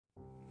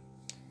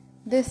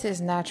This is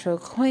Natural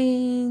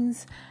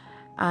Queens.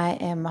 I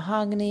am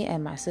Mahogany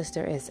and my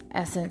sister is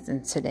Essence,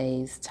 and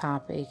today's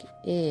topic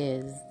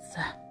is,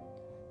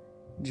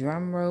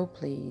 drum roll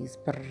please,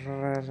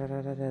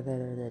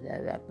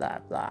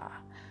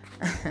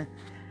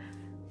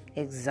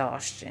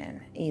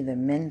 exhaustion, either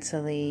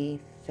mentally,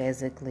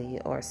 physically,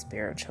 or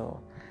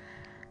spiritual.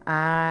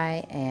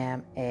 I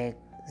am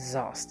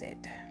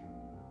exhausted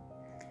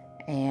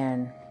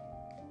and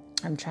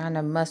I'm trying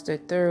to muster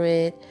through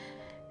it,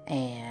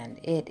 and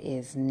it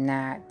is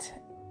not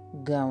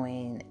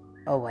going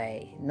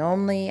away.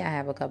 Normally, I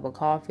have a cup of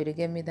coffee to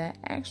give me that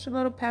extra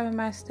little pep in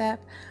my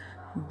step,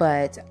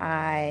 but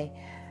I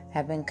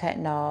have been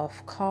cutting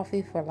off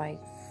coffee for like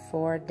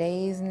 4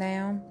 days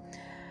now,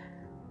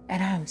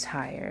 and I'm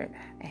tired.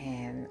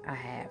 And I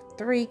have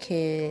 3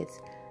 kids.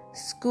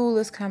 School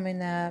is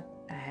coming up.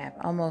 I have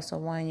almost a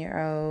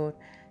 1-year-old.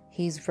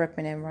 He's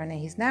ripping and running.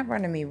 He's not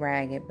running me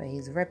ragged, but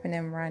he's ripping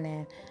and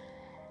running,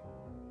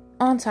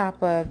 on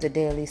top of the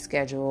daily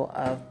schedule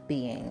of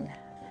being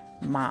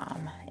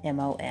mom,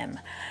 M-O-M.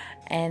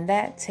 And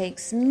that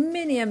takes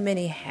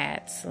many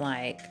hats,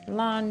 like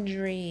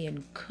laundry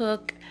and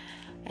cook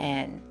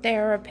and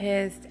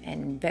therapist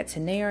and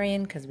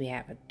veterinarian, because we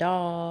have a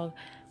dog.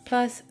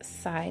 Plus,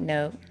 side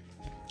note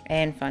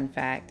and fun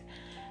fact,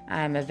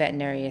 I'm a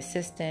veterinary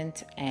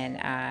assistant and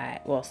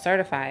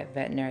certified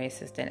veterinary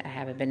assistant. I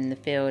haven't been in the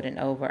field in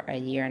over a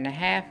year and a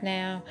half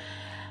now.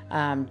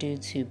 Due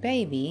to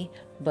baby,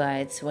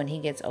 but when he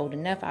gets old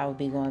enough, I will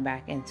be going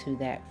back into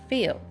that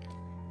field.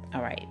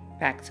 All right,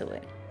 back to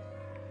it.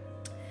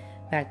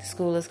 Back to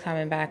school is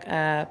coming back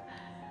up.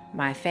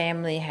 My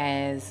family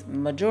has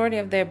majority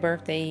of their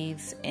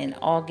birthdays in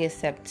August,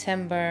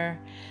 September,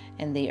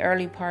 and the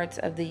early parts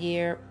of the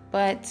year,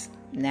 but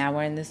now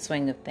we're in the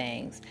swing of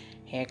things.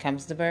 Here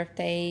comes the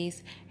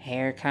birthdays.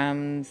 Here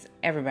comes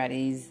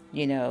everybody's,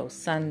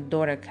 son,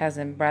 daughter,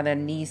 cousin, brother,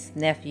 niece,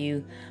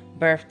 nephew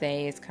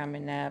birthday is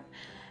coming up.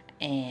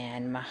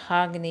 And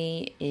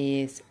Mahogany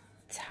is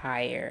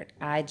tired.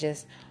 I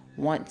just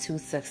want to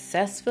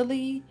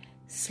successfully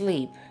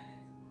sleep,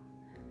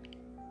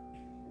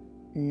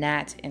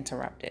 not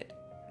interrupted.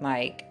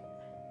 Like,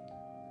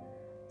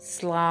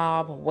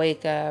 slob,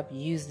 wake up,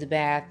 use the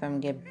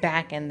bathroom, get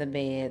back in the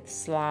bed,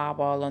 slob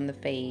all on the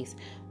face,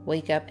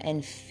 wake up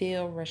and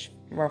feel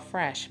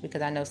refreshed.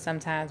 Because I know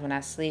sometimes when I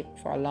sleep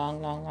for a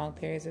long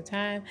periods of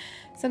time,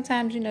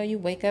 sometimes, you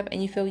wake up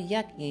and you feel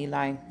yucky,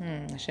 like,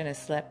 I should have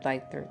slept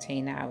like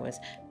 13 hours.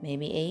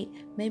 Maybe 8,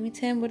 maybe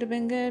 10 would have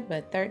been good,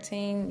 but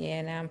 13,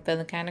 now I'm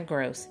feeling kind of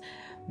gross.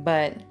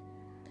 But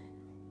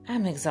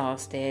I'm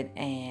exhausted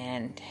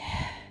and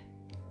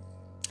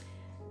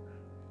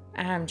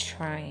I'm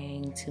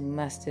trying to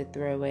muster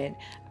through it.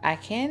 I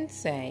can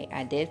say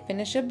I did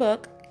finish a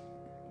book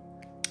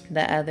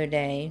the other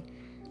day.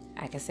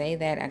 I can say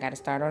that I got to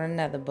start on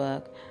another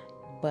book,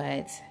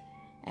 but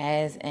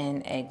as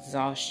an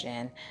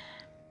exhaustion,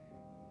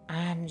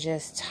 I'm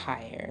just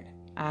tired.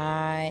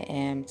 I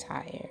am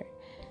tired,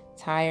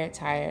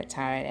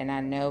 and I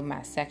know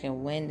my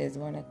second wind is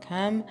going to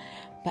come,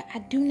 but I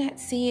do not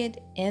see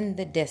it in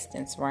the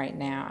distance right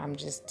now. I'm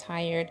just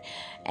tired,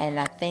 and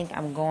I think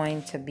I'm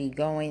going to be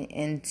going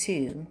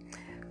into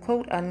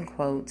quote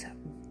unquote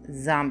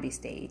zombie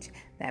stage.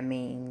 That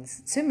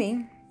means to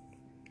me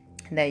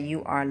that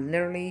you are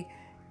literally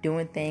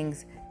doing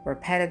things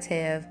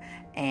repetitive,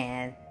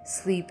 and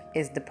sleep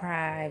is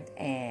deprived,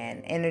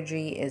 and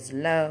energy is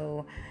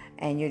low,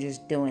 and you're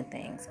just doing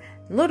things.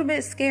 A little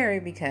bit scary,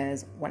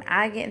 because when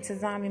I get into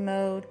zombie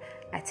mode,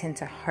 I tend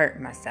to hurt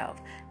myself.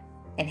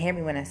 And hear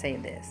me when I say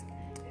this.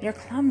 You're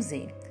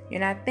clumsy. You're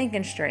not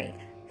thinking straight.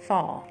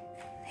 Fall.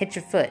 Hit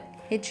your foot.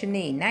 Hit your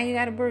knee. Now you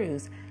got a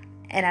bruise.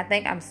 And I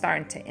think I'm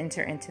starting to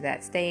enter into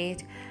that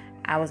stage.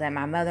 I was at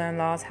my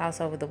mother-in-law's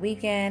house over the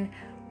weekend.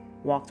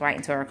 Walked right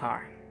into her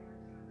car.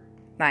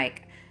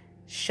 Like,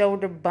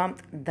 shoulder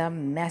bumped the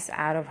mess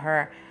out of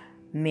her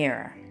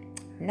mirror.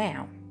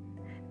 Now,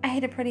 I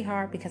hit it pretty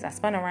hard because I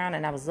spun around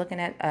and I was looking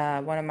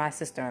at one of my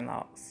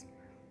sister-in-laws.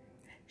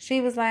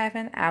 She was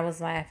laughing, I was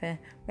laughing,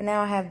 but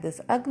now I have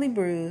this ugly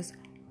bruise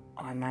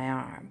on my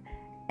arm,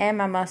 and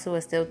my muscle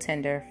is still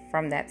tender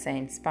from that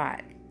same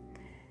spot.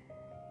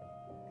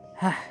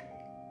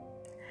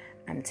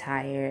 I'm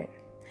tired.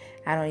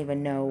 I don't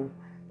even know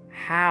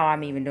how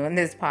I'm even doing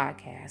this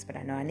podcast, but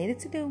I know I needed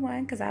to do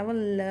one because I would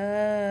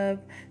love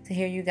to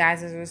hear you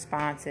guys'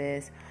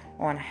 responses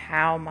on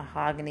how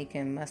Mahogany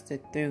can muster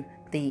through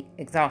the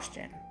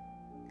exhaustion.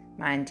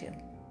 Mind you,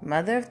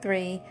 mother of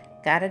 3,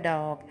 got a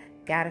dog,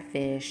 got a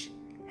fish,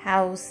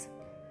 house,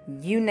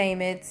 you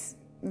name it,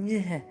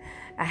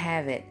 I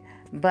have it.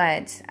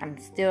 But I'm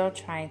still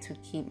trying to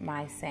keep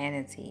my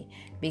sanity,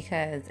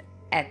 because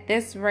at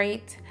this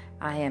rate,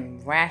 I am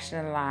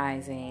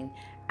rationalizing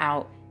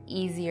out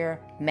easier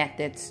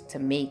methods to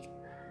make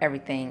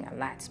everything a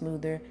lot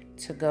smoother,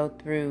 to go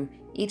through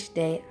each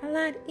day a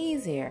lot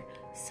easier,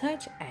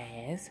 such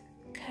as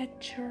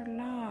cut your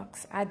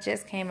locks. I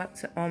just came up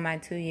on my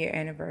 2-year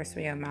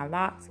anniversary of my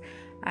locks.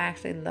 I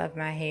actually love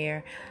my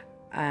hair,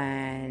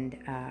 and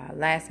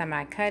last time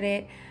I cut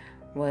it,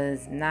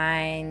 was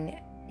 9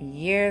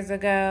 years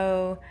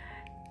ago.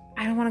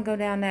 I don't want to go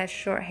down that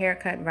short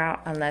haircut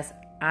route unless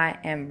I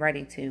am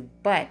ready to,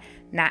 but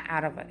not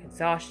out of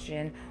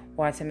exhaustion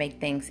or to make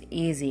things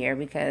easier,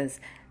 because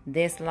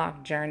this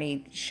lock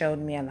journey showed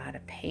me a lot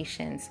of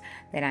patience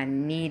that I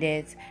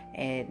needed.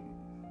 It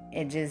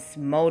just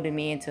molded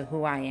me into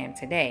who I am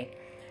today.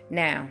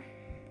 Now,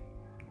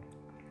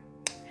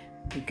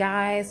 you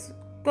guys,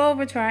 go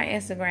over to our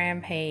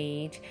Instagram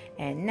page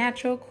at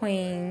Natural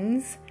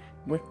Queens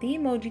with the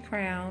emoji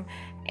crown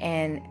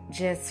and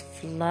just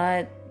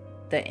flood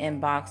the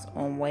inbox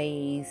on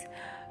ways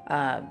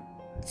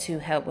to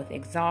help with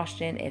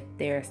exhaustion. If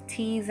there's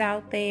teas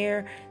out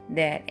there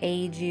that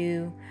aid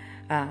you,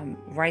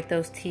 write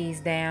those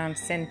teas down,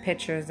 send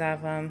pictures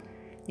of them,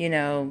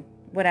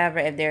 whatever.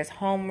 If there's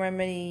home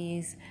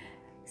remedies,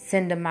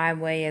 send them my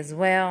way as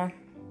well.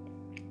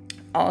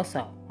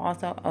 Also,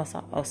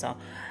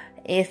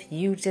 if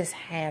you just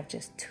have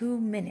 2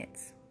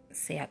 minutes,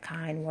 say a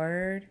kind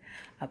word,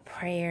 a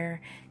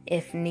prayer,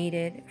 if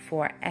needed,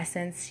 for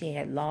Essence. She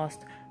had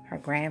lost her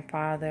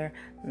grandfather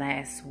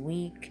last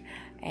week,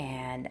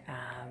 and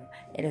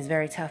it is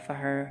very tough for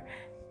her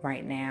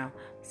right now.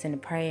 Send a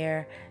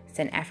prayer,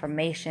 send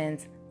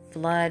affirmations,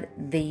 flood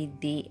the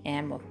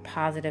DM with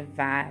positive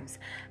vibes.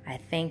 I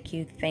thank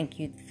you. I thank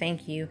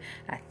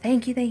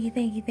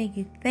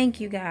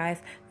you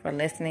guys for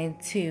listening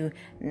to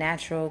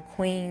Natural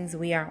Queens.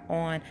 We are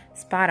on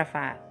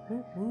Spotify.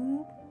 Whoop,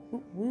 whoop.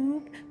 Whoop,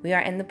 whoop. We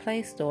are in the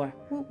Play Store.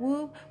 Whoop,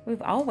 whoop.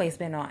 We've always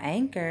been on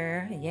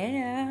Anchor.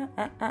 Yeah.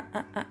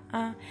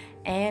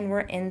 And we're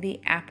in the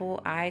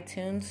Apple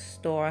iTunes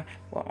Store.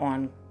 We're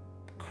on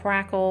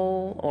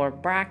Crackle or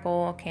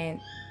Brackle.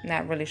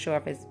 Not really sure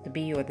if it's the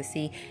B or the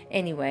C.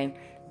 Anyway,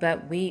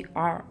 but we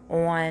are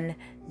on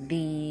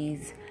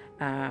these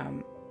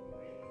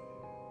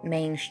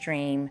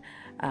mainstream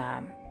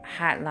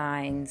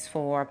hotlines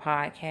for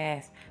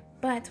podcasts.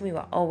 But we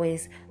will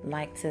always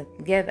like to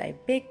give a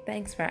big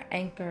thanks for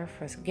Anchor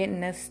for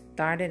getting us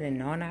started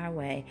and on our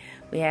way.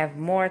 We have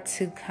more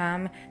to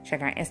come.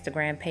 Check our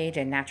Instagram page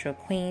at Natural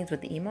Queens with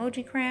the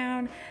emoji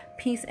crown.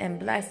 Peace and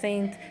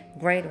blessings.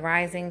 Great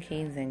rising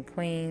kings and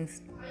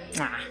queens.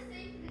 Mwah.